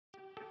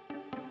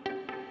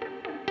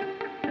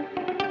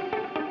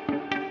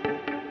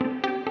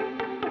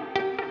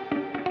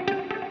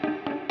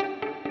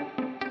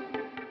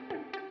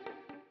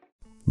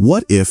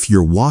What if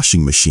your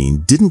washing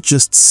machine didn't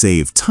just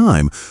save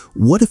time?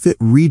 What if it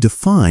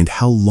redefined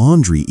how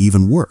laundry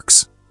even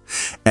works?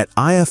 At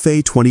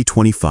IFA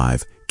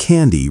 2025,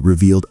 Candy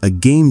revealed a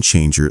game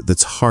changer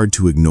that's hard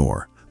to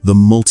ignore: the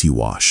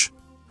multi-wash.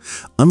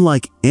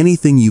 Unlike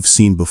anything you've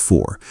seen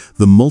before,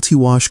 the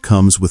multi-wash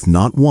comes with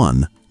not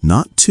one,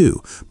 not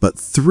two, but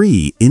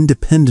 3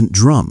 independent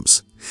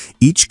drums.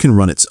 Each can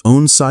run its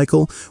own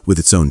cycle with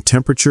its own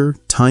temperature,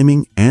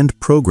 timing, and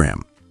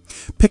program.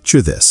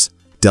 Picture this: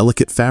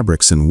 delicate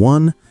fabrics in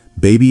one,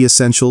 baby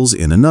essentials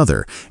in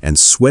another, and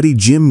sweaty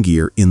gym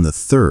gear in the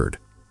third.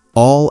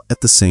 All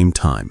at the same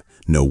time.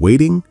 No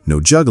waiting, no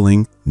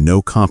juggling,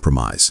 no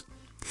compromise.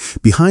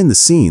 Behind the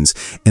scenes,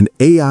 an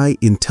AI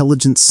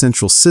intelligent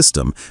central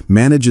system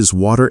manages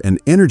water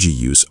and energy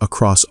use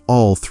across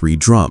all 3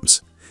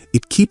 drums.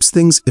 It keeps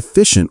things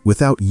efficient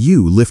without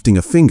you lifting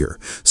a finger,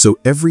 so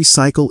every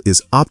cycle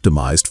is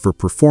optimized for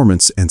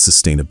performance and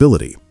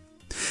sustainability.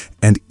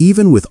 And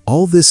even with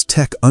all this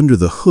tech under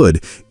the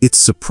hood, it's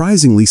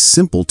surprisingly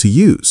simple to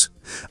use.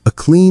 A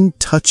clean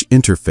touch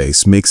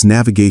interface makes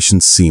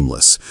navigation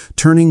seamless,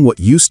 turning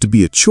what used to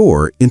be a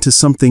chore into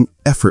something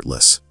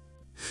effortless.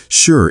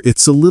 Sure,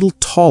 it's a little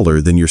taller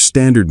than your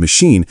standard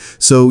machine,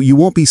 so you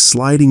won't be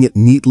sliding it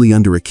neatly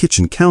under a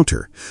kitchen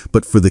counter,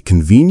 but for the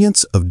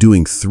convenience of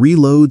doing 3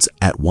 loads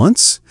at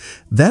once,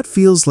 that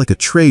feels like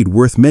a trade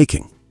worth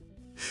making.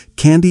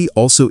 Candy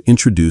also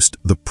introduced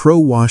the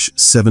ProWash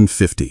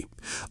 750,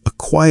 a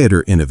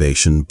quieter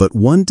innovation but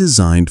one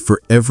designed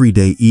for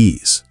everyday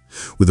ease.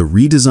 With a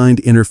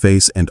redesigned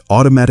interface and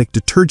automatic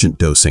detergent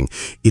dosing,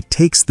 it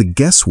takes the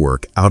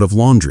guesswork out of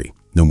laundry.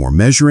 No more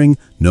measuring,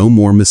 no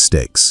more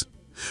mistakes.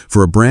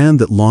 For a brand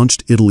that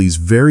launched Italy's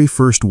very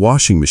first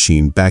washing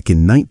machine back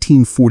in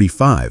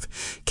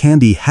 1945,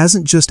 Candy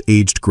hasn't just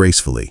aged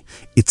gracefully,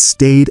 it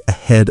stayed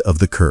ahead of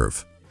the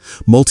curve.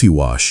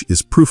 Multi-wash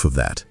is proof of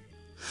that.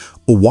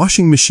 A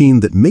washing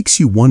machine that makes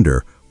you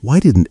wonder, why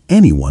didn't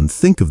anyone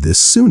think of this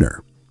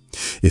sooner?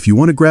 If you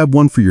want to grab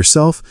one for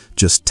yourself,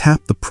 just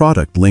tap the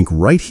product link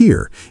right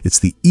here. It's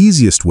the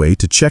easiest way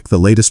to check the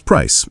latest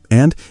price,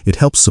 and it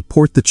helps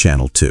support the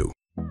channel too.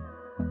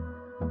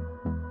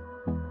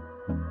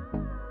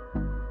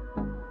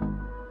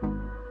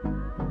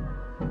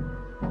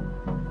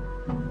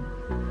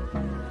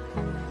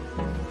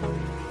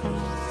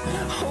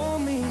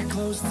 Hold me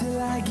close till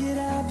I get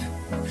up.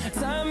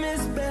 Time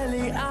is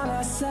barely on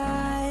our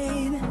side.